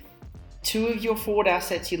things. 2 of your forward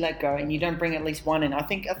assets you let go, and you don't bring at least one in. I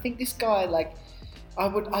think this guy, like,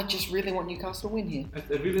 I just really want Newcastle to win here.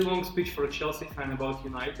 A really long speech for a Chelsea fan about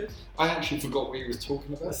United. I actually forgot what he was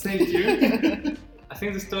talking about. Same to you. I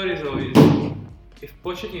think the story is always, if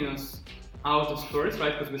Pochettino's out of Spurs,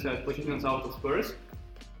 right? Because we said Pochettino's out of Spurs,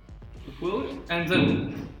 and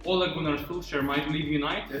then Ole Gunnar Solskjaer might leave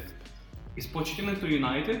United. Is Pochettino to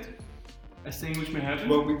United a thing which may happen?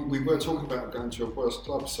 Well, we were talking about going to a worse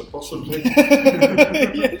club, so possibly.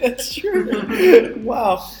 Yeah, that's true.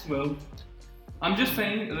 Wow. Well, I'm just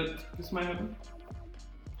saying that this might happen.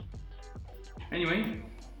 Anyway,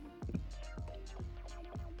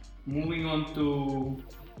 moving on to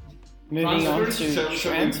transfers.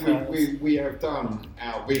 So we have done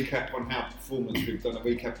our recap on our performance. We've done a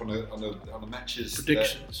recap on the matches.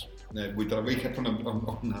 Predictions. We've done a recap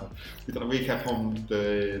we've done a recap on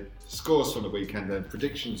the scores from the weekend and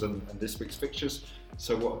predictions and this week's fixtures.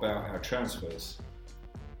 So what about our transfers?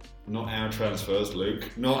 Not our transfers, Luke.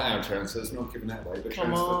 Not our transfers. Not giving that away. But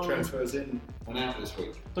transfers in and out this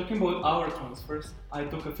week. Talking about our transfers, I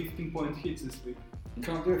took a 15-point hit this week. You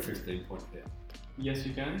can't do a 15-point hit. Yes,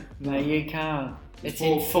 you can. No, you can't. It's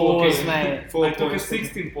Four- in fours, okay. mate. I took a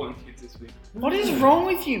 16-point hit this week. What is wrong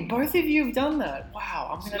with you? Both of you have done that.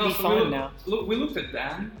 Wow, I'm gonna be fine now. Look, we looked at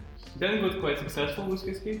Dan. Dan got quite successful with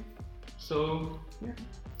his kit. So, yeah.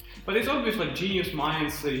 But it's obvious, like, genius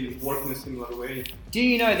minds work in a similar way. Do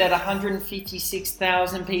you know that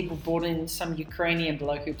 156,000 people bought in some Ukrainian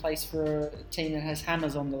bloke who plays for a team that has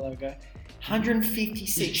hammers on the logo?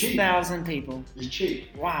 156,000 people. He's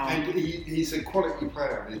cheap. Wow. And he's a quality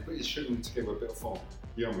player. He's struggling to give a bit of form.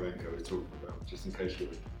 Yarmolenko we're talking about, just in case you're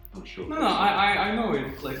unsure. No, I know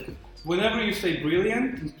it. Like, whenever you say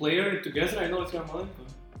brilliant and player together, I know it's Yarmolenko.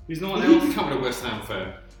 There's no one He's else. becoming a West Ham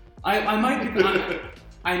fan.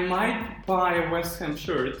 I might buy a West Ham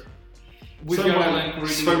shirt with So Yarmolenko.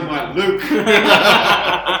 so might Luke.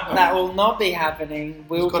 That will not be happening.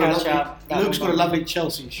 We'll catch up. That Luke's will got a not lovely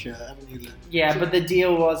Chelsea shirt, haven't you, Luke? Yeah, but the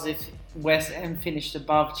deal was if West Ham finished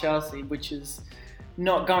above Chelsea, which is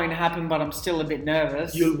not going to happen, but I'm still a bit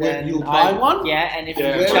nervous. You'll then buy one? Yeah, and if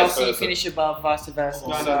Yeah, Chelsea vice versa. finish above, vice versa.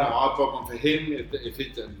 No, I bought one for him if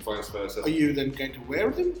it and vice versa. Are you then going to wear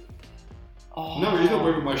them? Oh, No, he's not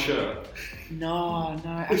wearing my shirt. No,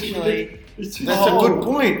 actually. That's a good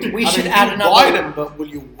point. We should you add another- buy them, but will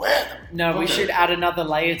you wear them? No, we Okay. should add another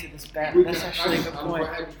layer to this bet. That's actually a good I'm point.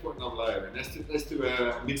 quite happy to put another layer in. Let's do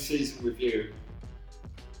a mid-season review,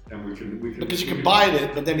 and we can Because you can buy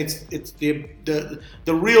it, but then it's the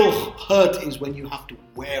real hurt is when you have to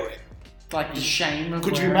wear it. Like the shame of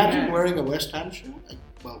Could you wearing imagine it. wearing a West Ham shirt?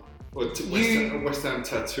 Well, a West Ham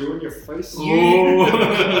tattoo on your face.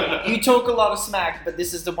 You talk a lot of smack, but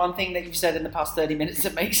this is the one thing that you've said in the past 30 minutes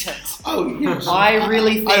that makes sense. oh yes. I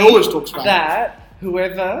really think I always talk smack. that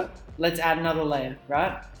whoever, let's add another layer,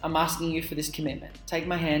 right? I'm asking you for this commitment. Take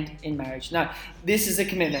my hand in marriage. No, this is a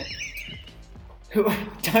commitment.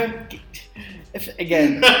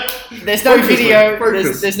 Again, there's no Focus, video. mate,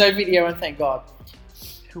 focus. There's no video, and thank God.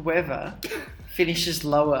 Whoever finishes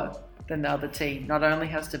lower than the other team not only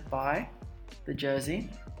has to buy the jersey,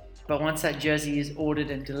 but once that jersey is ordered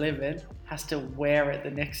and delivered, has to wear it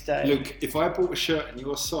the next day. Look, if I bought a shirt in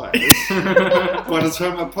your size, by the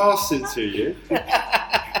time I pass it to you,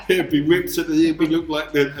 it'd be ripped at the. It'd be look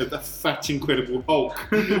like the fat, Incredible Hulk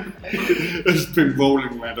has been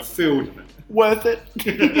rolling around a field in it. Worth it.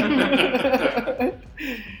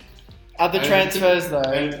 Other transfers though.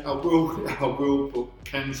 And I will put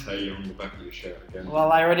Kante on the back of your shirt again.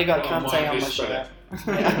 Well, I already got But I Kante might on my misspell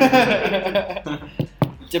shirt.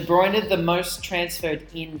 De Bruyne, the most transferred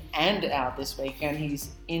in and out this weekend.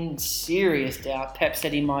 He's in serious doubt. Pep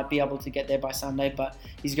said he might be able to get there by Sunday, but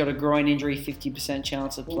he's got a groin injury, 50%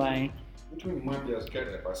 chance of playing. Which one might be able to get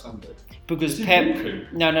there by Sunday? Because Is he Pep, walking?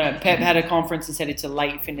 no, Pep had a conference and said it's a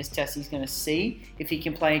late fitness test. He's going to see if he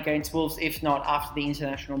can play against Wolves. If not, after the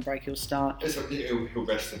international break, he'll start. He'll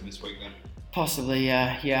rest him this week then. Possibly,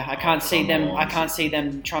 yeah. I can't see them. I can't see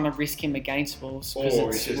them trying to risk him against Wolves. Or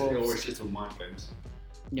because it's just Wolves. all mind games.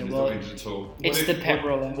 Yeah, He's well, not injured at all. it's the Pep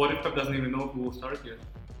roller. What if Pep doesn't even know who will start yet?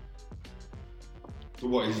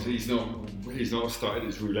 What he's not started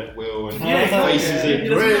his roulette wheel and Yeah, faces it. he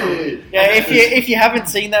doesn't know. Yeah, if you haven't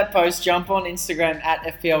seen that post, jump on Instagram at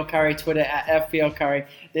FPL Curry, Twitter at FPL Curry.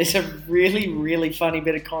 There's a really, really funny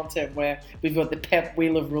bit of content where we've got the Pep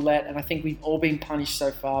Wheel of Roulette, and I think we've all been punished so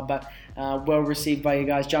far, but well received by you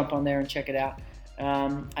guys. Jump on there and check it out.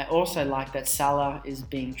 I also like that Salah is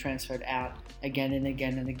being transferred out again and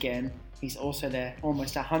again and again. He's also there.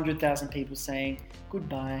 Almost 100,000 people saying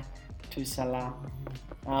goodbye to Salah.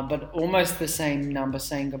 But almost the same number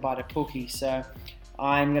saying goodbye to Pookie. So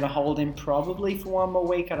I'm going to hold him probably for one more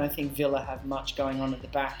week. I don't think Villa have much going on at the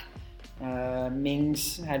back.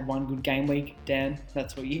 Mings had one good game week. Dan,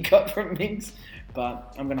 that's what you got from Mings.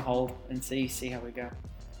 But I'm going to hold and see how we go.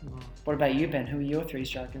 What about you, Ben? Who are your three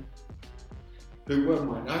strikers? Who were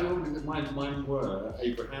mine? Mine were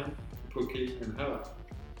Abraham, Pookie, and Hela.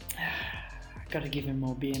 Got to give him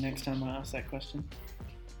more beer next time I ask that question.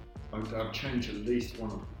 I've changed at least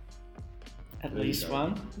one of them. At There you least go.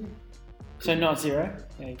 one? So not zero?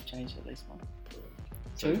 Yeah, you've changed at least one.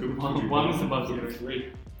 So Two? could be One is above could be zero.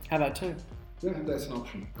 three. How about two? Yeah, that's an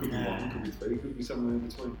option. Could be one, could be three, could be somewhere in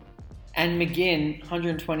between. And McGinn,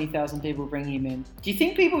 120,000 people bring him in. Do you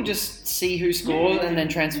think people just see who scores and then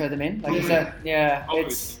transfer them in? Like, is that, yeah,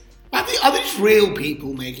 it's Are these real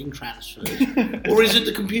people making transfers? Or is it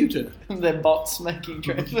the computer? the bots making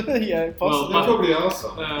transfers. Yeah, There possibly. probably are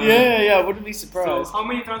some. Yeah, I wouldn't be So surprised. how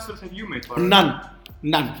many transfers have you made, Farah?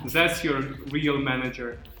 None. That's your real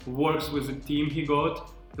manager. Who works with the team he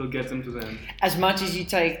got, he'll get them to them. As much as you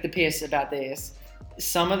take the piss about this,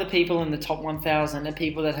 some of the people in the top 1,000 are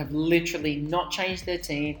people that have literally not changed their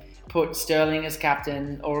team, put Sterling as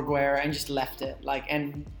captain or Aguero and just left it.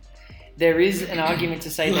 And there is an argument to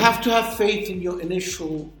say You that. have to have faith in your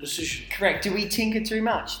initial decision. Correct. Do we tinker too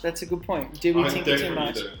much? That's a good point. Do we I tinker too definitely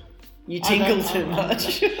much? do. You I tinkle don't- too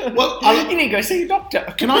much. Well, you need to go see a doctor.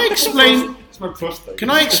 Can I explain? It's my prostate. Can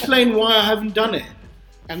I explain why I haven't done it?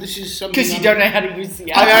 And this is something Because you don't know how to use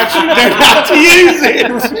the app. I actually don't know how to use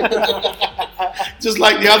it. Just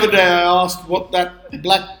like the other day, I asked what that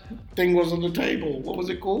black thing was on the table. What was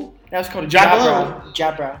it called? That was called a Jabra.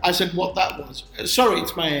 Jabra. I said what that was. Sorry,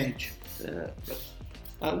 it's my age.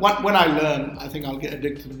 When I learn, I think I'll get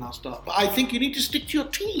addicted and I'll start. But I think you need to stick to your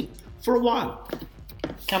team for a while.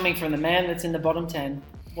 Coming from the man that's in the bottom 10,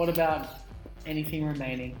 what about anything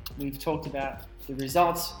remaining? We've talked about the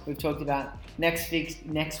results. We've talked about next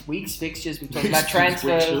week's fixtures. We've talked about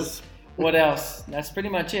transfers. What else? That's pretty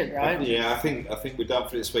much it, right? Yeah, I think we're done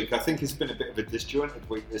for this week. I think it's been a bit of a disjointed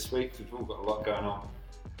week this week. We've all got a lot going on.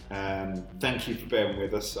 Thank you for bearing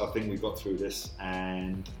with us. I think we got through this.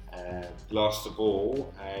 And last of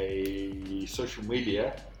all, a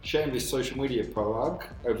shameless social media plug.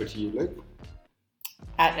 Over to you, Luke.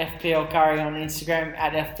 At FPL Curry on Instagram,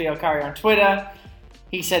 at FPL Curry on Twitter.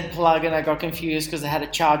 He said plug and I got confused because I had a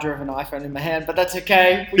charger of an iPhone in my hand, but that's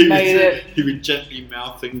okay. We made it. He was gently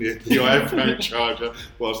mouthing the iPhone charger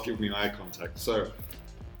whilst giving me eye contact. So,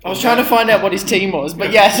 I was trying to find out what his team was,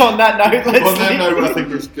 but yes, on that note, let's on that leave. note, I think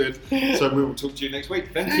it was good. So we will talk to you next week.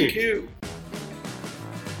 Thank you. Thank you.